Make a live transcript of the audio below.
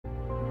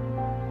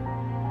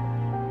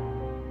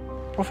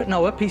Prophet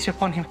Noah, peace be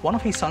upon him, one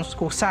of his sons was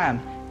called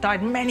Sam,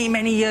 died many,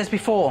 many years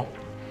before.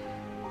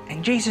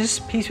 And Jesus,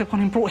 peace be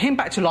upon him, brought him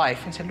back to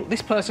life and said, look,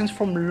 this person's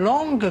from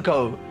long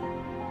ago.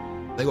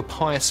 They were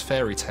pious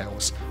fairy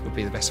tales, would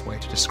be the best way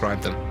to describe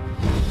them.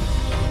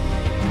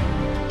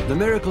 The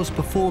miracles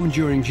performed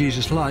during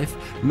Jesus' life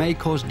may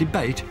cause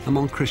debate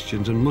among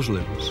Christians and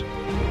Muslims.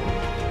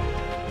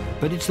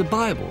 But it's the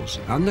Bible's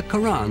and the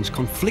Quran's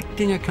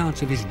conflicting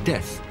accounts of his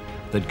death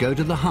that go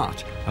to the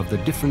heart of the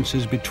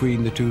differences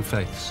between the two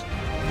faiths.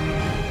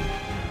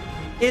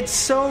 It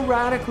so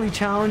radically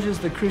challenges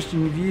the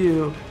Christian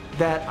view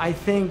that I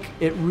think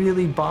it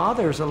really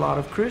bothers a lot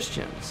of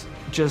Christians.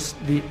 Just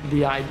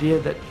the idea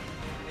that,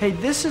 hey,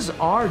 this is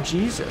our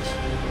Jesus.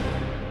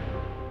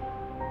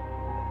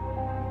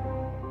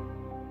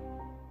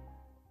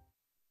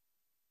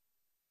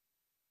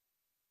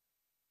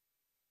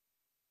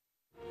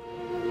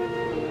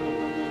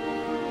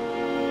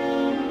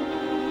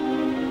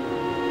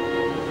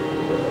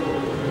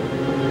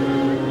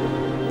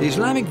 The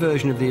Islamic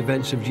version of the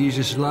events of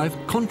Jesus' life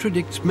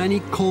contradicts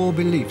many core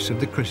beliefs of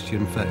the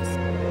Christian faith.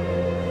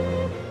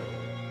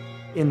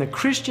 In the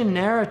Christian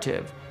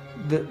narrative,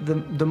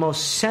 the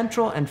most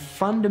central and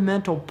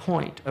fundamental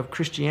point of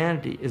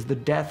Christianity is the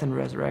death and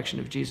resurrection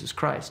of Jesus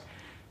Christ.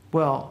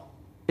 Well,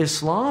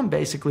 Islam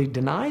basically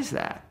denies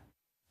that.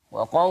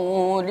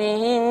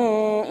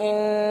 وقولهم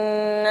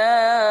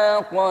إنا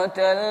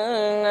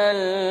قتلنا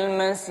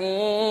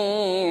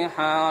المسيح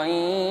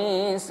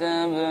عيسى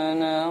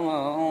ابن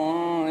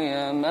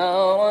مريم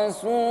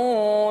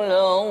رسول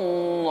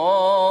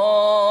الله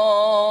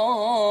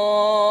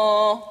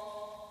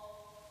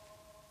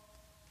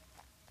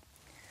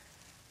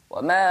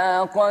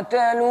وما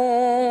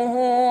قتلوه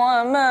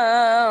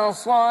وما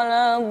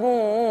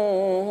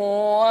صلبوه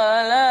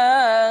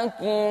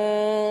ولكن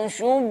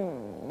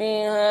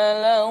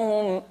شبه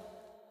لهم.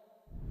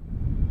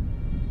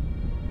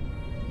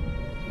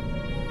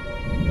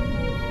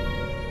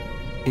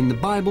 In the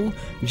Bible,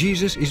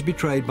 Jesus is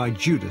betrayed by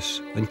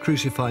Judas and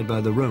crucified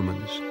by the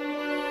Romans.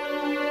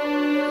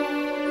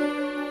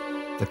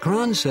 The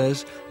Quran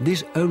says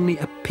this only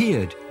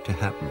appeared to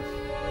happen.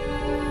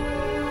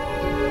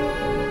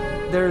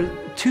 There are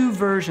two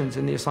versions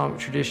in the Islamic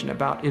tradition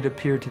about it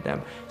appeared to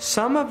them.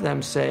 Some of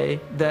them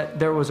say that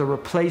there was a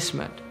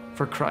replacement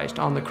for Christ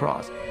on the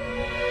cross.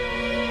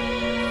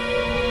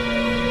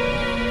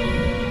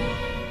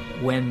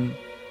 When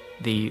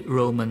the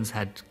Romans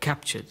had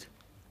captured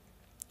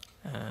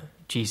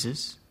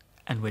Jesus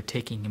and were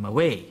taking him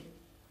away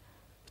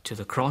to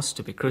the cross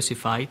to be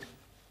crucified,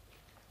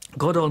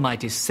 God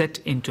Almighty set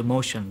into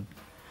motion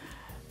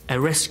a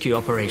rescue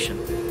operation.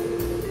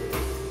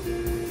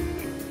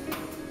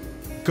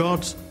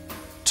 God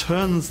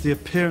turns the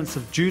appearance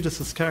of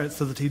Judas Iscariot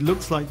so that he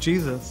looks like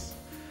Jesus,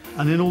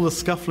 and in all the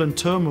scuffle and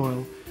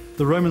turmoil,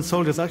 the Roman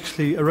soldiers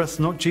actually arrest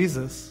not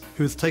Jesus,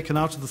 who is taken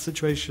out of the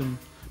situation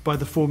by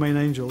the four main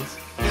angels.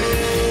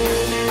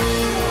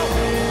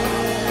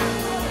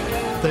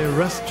 They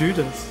arrest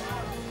Judas,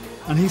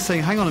 and he's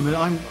saying, hang on a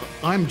minute,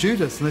 I'm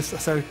Judas. And they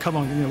say, come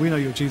on, we know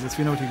you're Jesus,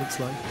 we know what he looks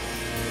like.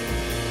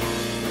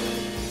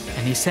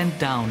 And he sent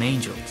down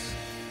angels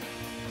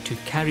to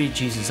carry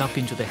Jesus up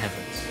into the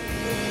heavens.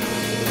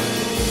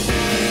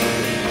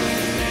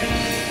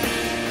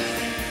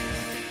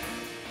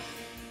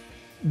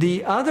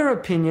 The other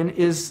opinion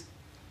is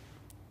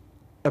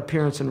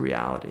appearance and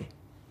reality.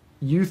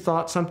 You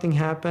thought something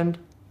happened,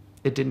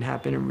 it didn't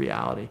happen in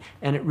reality,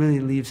 and it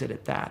really leaves it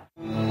at that.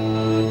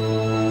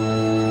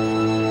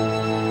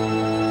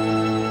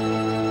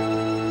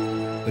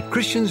 But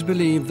Christians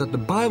believe that the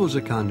Bible's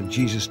account of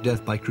Jesus'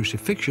 death by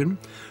crucifixion,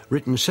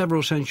 written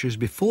several centuries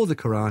before the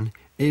Quran,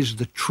 is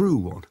the true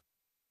one.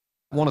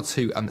 One or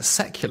two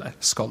secular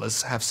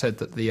scholars have said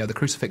that the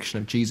crucifixion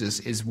of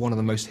Jesus is one of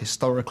the most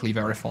historically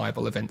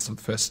verifiable events of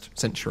the first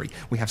century.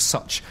 We have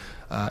such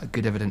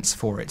good evidence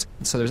for it.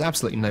 So there's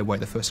absolutely no way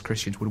the first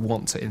Christians would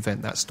want to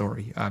invent that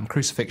story.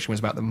 Crucifixion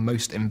was about the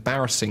most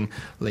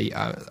embarrassingly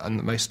and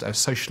the most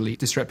socially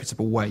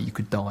disreputable way you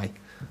could die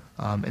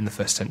in the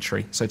first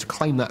century. So to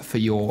claim that for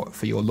your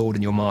Lord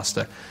and your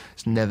Master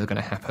is never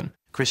going to happen.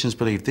 Christians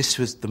believe this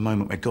was the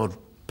moment where God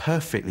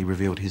perfectly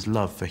revealed his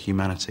love for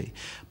humanity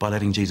by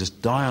letting Jesus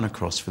die on a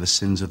cross for the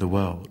sins of the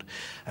world.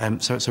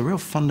 So it's a real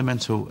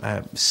fundamental,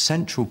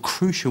 central,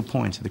 crucial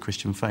point of the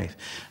Christian faith.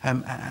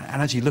 And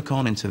as you look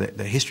on into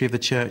the history of the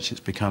church,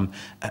 it's become,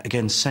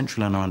 again,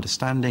 central in our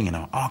understanding, in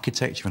our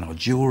architecture, in our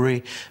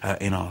jewellery,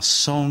 in our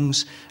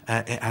songs.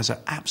 It has an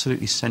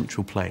absolutely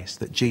central place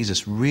that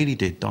Jesus really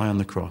did die on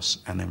the cross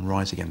and then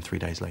rise again 3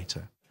 days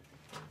later.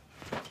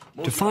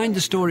 To find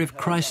the story of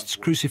Christ's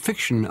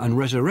crucifixion and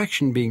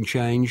resurrection being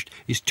changed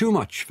is too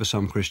much for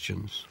some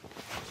Christians.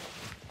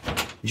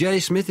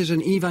 J. Smith is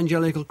an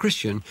evangelical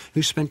Christian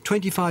who spent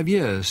 25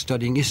 years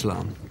studying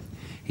Islam.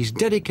 He's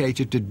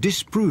dedicated to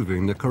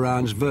disproving the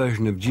Quran's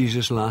version of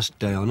Jesus' last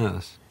day on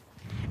earth.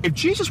 If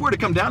Jesus were to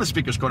come down to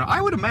Speaker's Corner,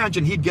 I would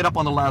imagine he'd get up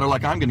on the ladder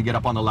like I'm going to get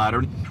up on the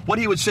ladder. What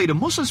he would say to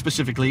Muslims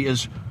specifically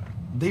is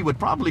they would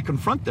probably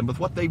confront them with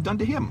what they've done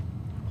to him.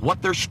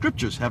 what their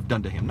scriptures have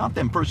done to him, not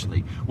them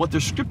personally, what their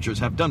scriptures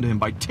have done to him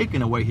by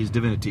taking away his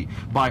divinity,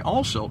 by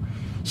also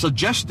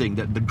suggesting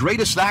that the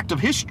greatest act of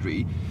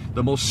history,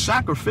 the most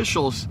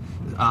sacrificial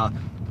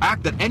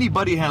act that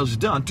anybody has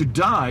done, to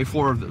die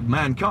for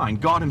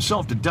mankind, God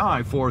himself to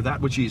die for that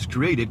which he has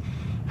created,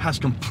 has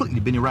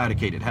completely been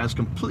eradicated, has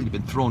completely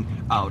been thrown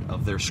out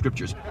of their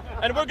scriptures.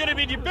 And we're going to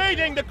be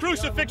debating the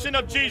crucifixion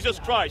of Jesus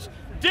Christ.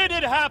 Did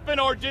it happen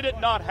or did it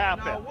not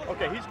happen?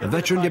 Okay, A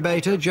veteran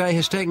debater, Jay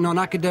has taken on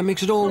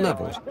academics at all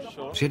levels,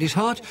 yet his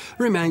heart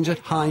remains at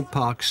Hyde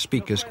Park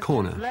Speaker's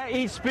Corner. Let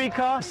each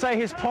speaker say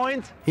his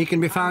point. He can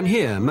be found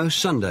here most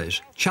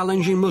Sundays,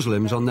 challenging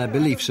Muslims on their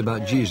beliefs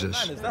about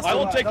Jesus. I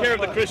will take care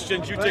of the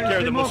Christians, you take care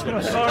of the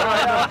Muslims. All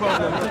right, no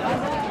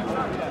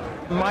problem.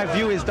 My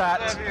view is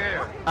that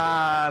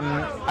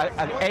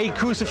a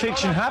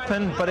crucifixion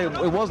happened, but it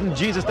wasn't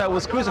Jesus that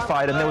was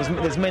crucified, and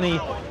there's many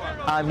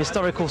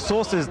historical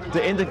sources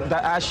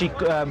that actually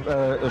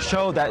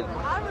show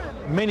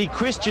that many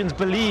Christians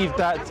believe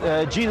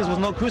that Jesus was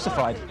not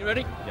crucified. You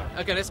ready? Yeah.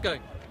 Okay, let's go.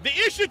 The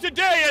issue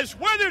today is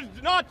whether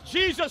or not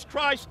Jesus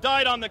Christ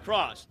died on the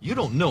cross. You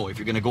don't know if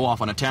you're going to go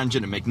off on a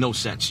tangent and make no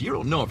sense. You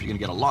don't know if you're going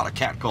to get a lot of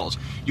catcalls.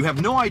 You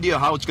have no idea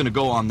how it's going to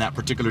go on that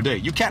particular day.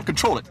 You can't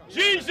control it.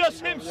 Jesus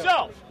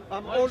himself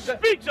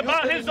speaks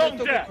about his own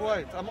death.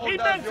 He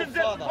mentions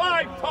it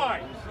 5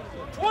 times.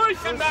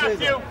 Twice in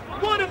Matthew,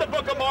 1 in the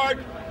book of Mark,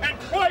 and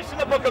twice in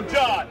the book of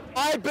John.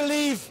 I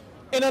believe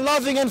in a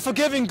loving and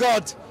forgiving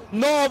God,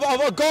 not of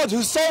a God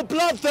who's so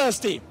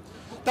bloodthirsty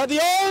that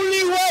the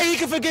only way he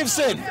can forgive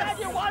sin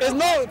is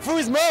not through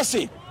his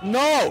mercy.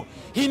 No,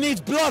 he needs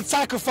blood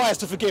sacrifice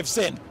to forgive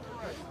sin.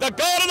 The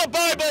God of the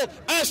Bible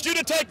asks you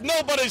to take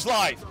nobody's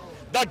life.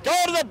 The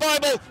God of the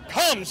Bible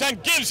comes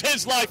and gives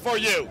his life for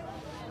you.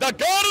 The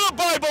God of the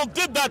Bible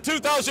did that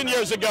 2,000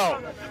 years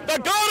ago. The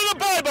God of the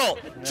Bible,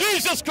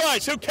 Jesus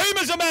Christ, who came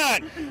as a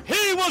man,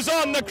 he was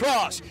on the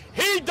cross.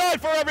 He died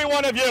for every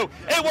one of you.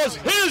 It was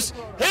his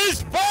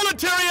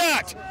voluntary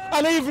act.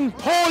 And even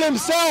Paul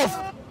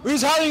himself,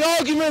 who's having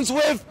arguments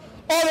with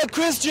other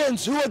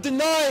Christians who are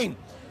denying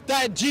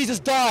that Jesus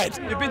died.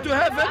 You've been to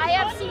heaven? I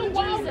have seen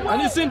Jesus.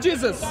 And you've seen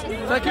Jesus?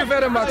 Thank you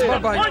very much.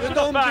 Bye-bye. You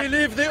don't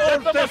believe the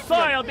Old Testament. The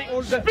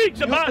Messiah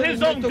speaks about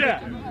his own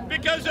death.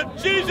 Because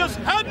if Jesus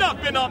had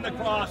not been on the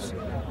cross,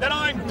 then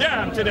I'm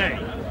damned today.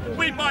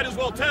 We might as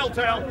well tell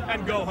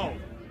and go home.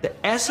 The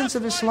essence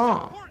of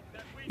Islam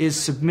is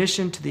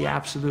submission to the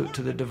absolute,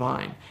 to the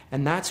divine.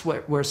 And that's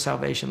where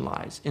salvation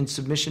lies, in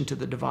submission to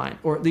the divine,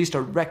 or at least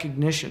a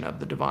recognition of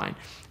the divine.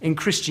 In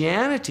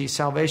Christianity,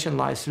 salvation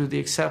lies through the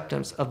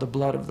acceptance of the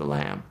blood of the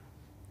Lamb.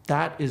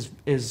 That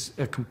is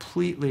a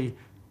completely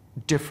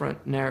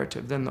different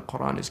narrative than the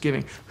Quran is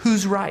giving.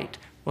 Who's right?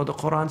 Well, the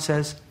Quran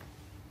says,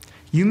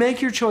 you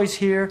make your choice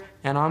here,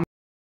 and I'm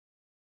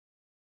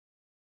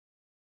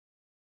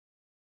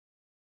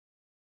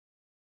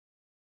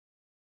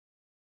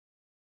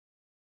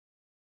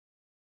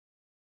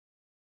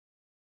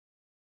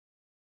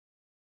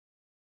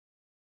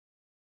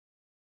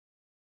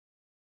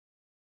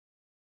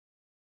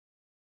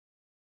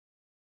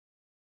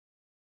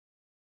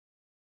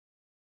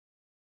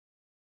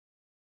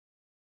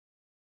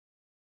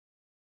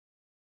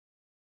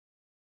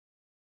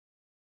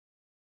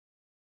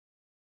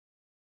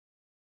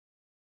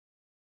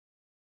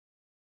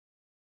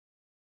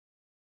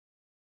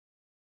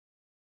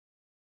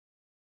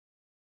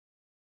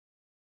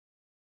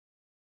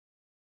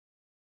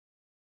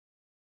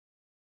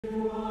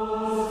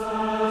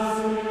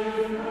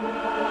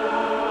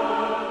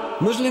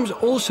Muslims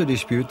also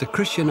dispute the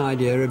Christian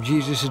idea of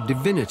Jesus'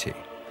 divinity,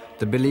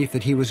 the belief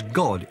that he was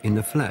God in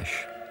the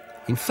flesh.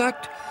 In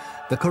fact,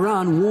 the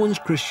Quran warns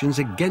Christians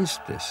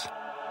against this.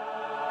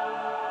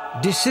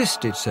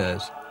 Desist, it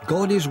says.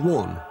 God is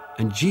one,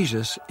 and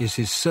Jesus is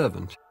his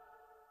servant.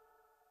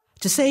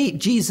 To say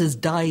Jesus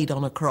died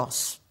on a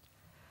cross,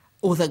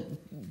 or that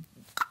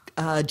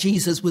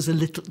Jesus was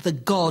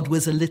that God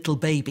was a little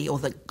baby, or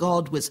that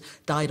God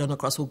died on a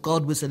cross, or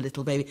God was a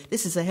little baby,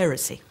 this is a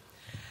heresy.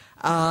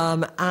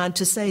 And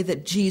to say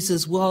that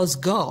Jesus was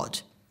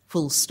God,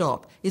 full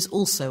stop, is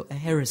also a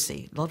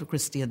heresy. A lot of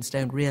Christians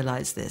don't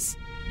realize this.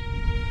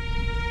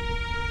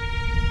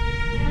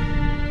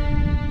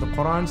 The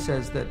Quran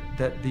says that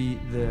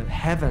the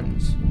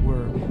heavens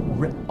were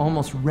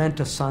almost rent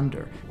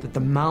asunder, that the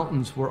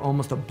mountains were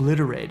almost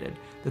obliterated,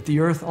 that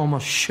the earth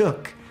almost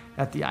shook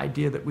at the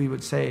idea that we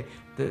would say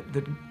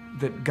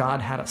that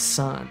God had a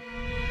son.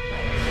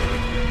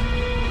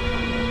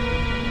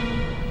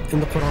 In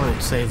the Quran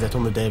it says that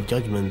on the Day of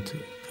Judgment,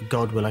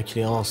 God will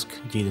actually ask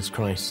Jesus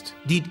Christ,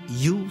 did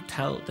you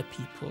tell the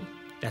people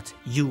that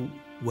you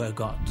were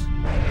God?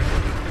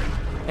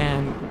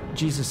 And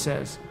Jesus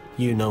says,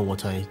 you know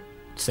what I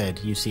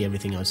said, you see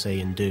everything I say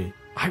and do.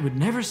 I would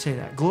never say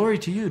that. Glory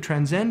to you,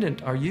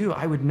 transcendent are you.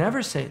 I would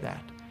never say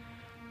that.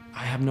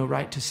 I have no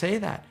right to say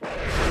that.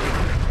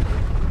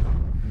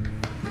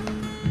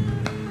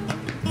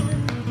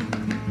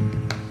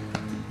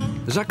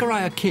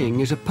 Zachariah King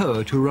is a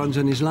poet who runs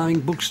an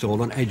Islamic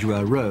bookstall on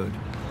Edgware Road.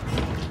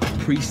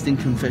 priest in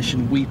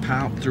confession weep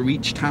out through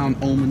each town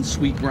almond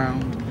sweet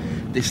ground.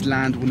 This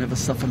land will never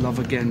suffer love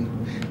again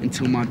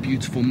until my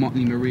beautiful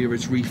motley Maria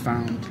is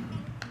refound.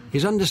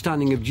 His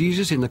understanding of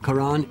Jesus in the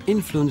Quran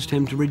influenced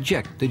him to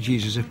reject the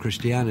Jesus of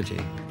Christianity.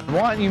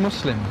 Why aren't you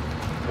Muslim?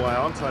 Why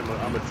aren't I?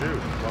 I'm a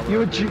Jew.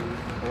 You're a Jew?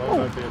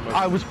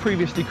 I was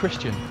previously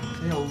Christian.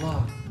 Ya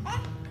Allah.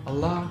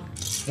 Allah.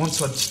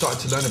 Once I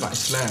started to learn about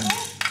Islam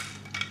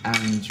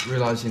and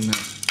realising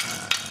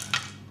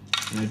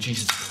that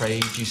Jesus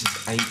prayed,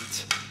 Jesus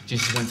ate,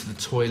 Jesus went to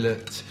the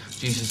toilet,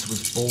 Jesus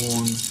was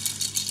born,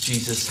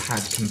 Jesus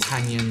had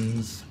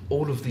companions,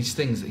 all of these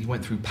things, that he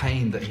went through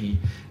pain, that he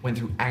went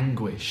through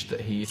anguish, that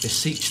he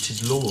beseeched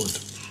his Lord.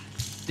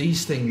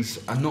 These things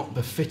are not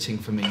befitting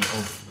for me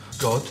of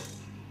God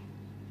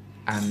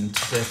and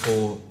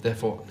therefore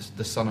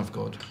the Son of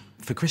God.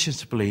 For Christians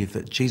to believe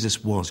that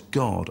Jesus was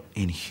God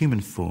in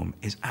human form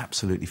is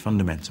absolutely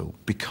fundamental,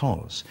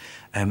 because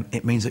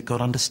it means that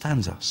God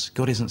understands us.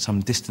 God isn't some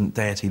distant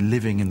deity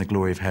living in the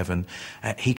glory of heaven. He